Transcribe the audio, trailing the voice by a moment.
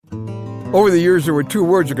Over the years, there were two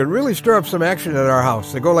words that could really stir up some action at our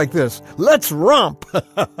house. They go like this: let's romp.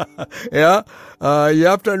 Yeah, you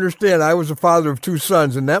have to understand, I was a father of two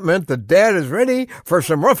sons, and that meant that Dad is ready for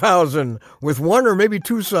some roughhousing with one or maybe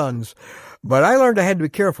two sons. But I learned I had to be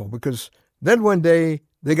careful, because then one day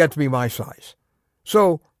they got to be my size.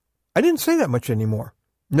 So I didn't say that much anymore.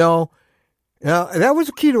 No. Now, that was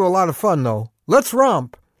the key to a lot of fun, though. Let's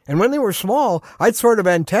romp. And when they were small, I'd sort of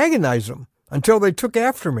antagonize them until they took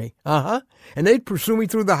after me. And they'd pursue me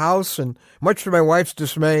through the house, and much to my wife's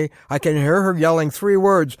dismay, I can hear her yelling three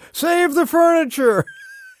words: "Save the furniture!"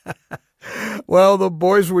 Well, the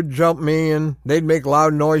boys would jump me, and they'd make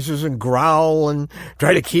loud noises and growl and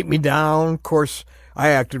try to keep me down. Of course, I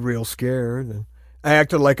acted real scared, and I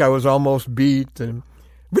acted like I was almost beat,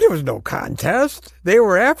 but it was no contest. They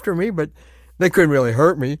were after me, but they couldn't really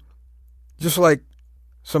hurt me. Just like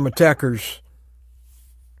some attackers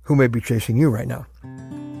who may be chasing you right now.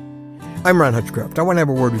 I'm Ron Hutchcraft. I want to have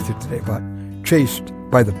a word with you today about chased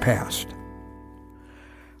by the past.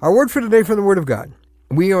 Our word for today from the Word of God.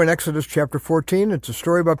 We are in Exodus chapter 14. It's a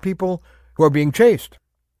story about people who are being chased.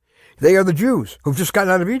 They are the Jews who've just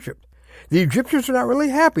gotten out of Egypt. The Egyptians are not really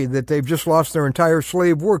happy that they've just lost their entire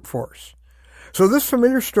slave workforce. So this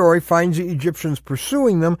familiar story finds the Egyptians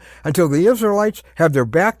pursuing them until the Israelites have their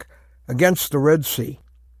back against the Red Sea.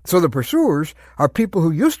 So the pursuers are people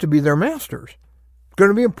who used to be their masters. It's going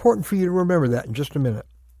to be important for you to remember that in just a minute.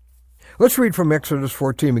 Let's read from Exodus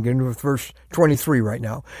 14, beginning with verse 23 right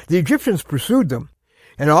now. The Egyptians pursued them,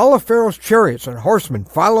 and all of Pharaoh's chariots and horsemen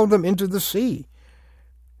followed them into the sea.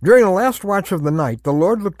 During the last watch of the night, the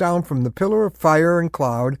Lord looked down from the pillar of fire and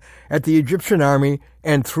cloud at the Egyptian army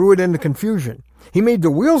and threw it into confusion. He made the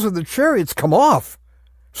wheels of the chariots come off,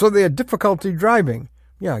 so they had difficulty driving.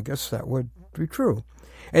 Yeah, I guess that would be true.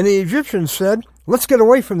 And the Egyptians said, "Let's get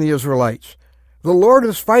away from the Israelites. The Lord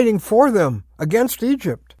is fighting for them against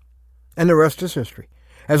Egypt." And the rest is history,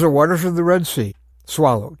 as the waters of the Red Sea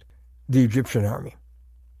swallowed the Egyptian army.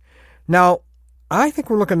 Now, I think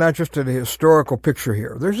we're looking not just at a historical picture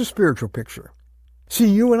here. There's a spiritual picture. See,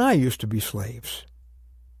 you and I used to be slaves.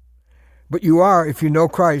 But you are, if you know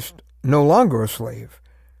Christ, no longer a slave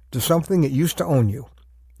to something that used to own you,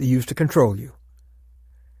 that used to control you.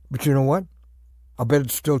 But you know what? I'll bet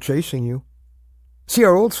it's still chasing you. See,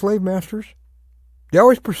 our old slave masters, they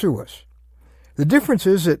always pursue us. The difference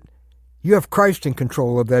is that you have Christ in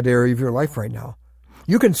control of that area of your life right now.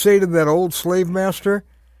 You can say to that old slave master,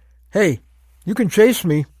 "Hey, you can chase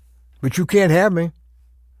me, but you can't have me."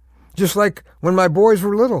 Just like when my boys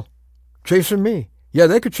were little, chasing me. Yeah,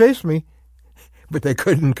 they could chase me, but they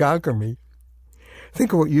couldn't conquer me.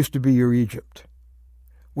 Think of what used to be your Egypt.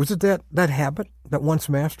 Was it that habit that once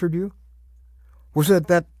mastered you? Was it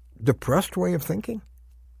that depressed way of thinking?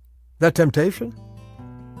 That temptation?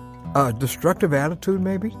 A destructive attitude,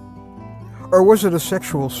 maybe? Or was it a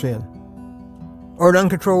sexual sin? Or an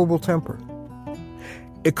uncontrollable temper?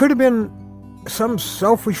 It could have been some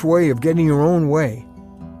selfish way of getting your own way.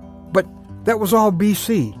 But that was all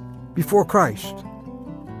BC, before Christ.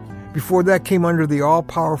 Before that came under the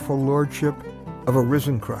all-powerful lordship of a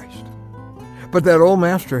risen Christ. But that old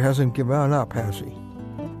master hasn't given up, has he?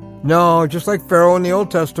 No, just like Pharaoh in the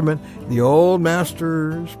Old Testament, the old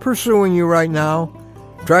master is pursuing you right now,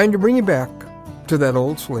 trying to bring you back to that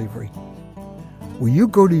old slavery. Will you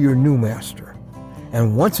go to your new master,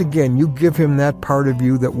 and once again you give him that part of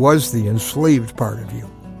you that was the enslaved part of you?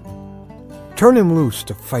 Turn him loose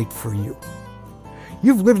to fight for you.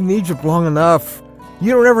 You've lived in Egypt long enough.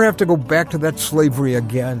 You don't ever have to go back to that slavery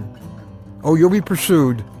again. Oh, you'll be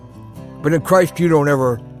pursued, but in Christ you don't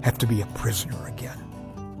ever have to be a prisoner again.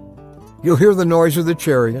 You'll hear the noise of the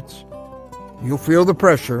chariots. You'll feel the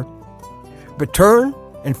pressure. But turn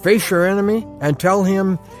and face your enemy and tell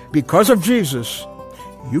him, because of Jesus,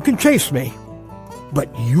 you can chase me,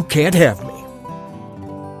 but you can't have me.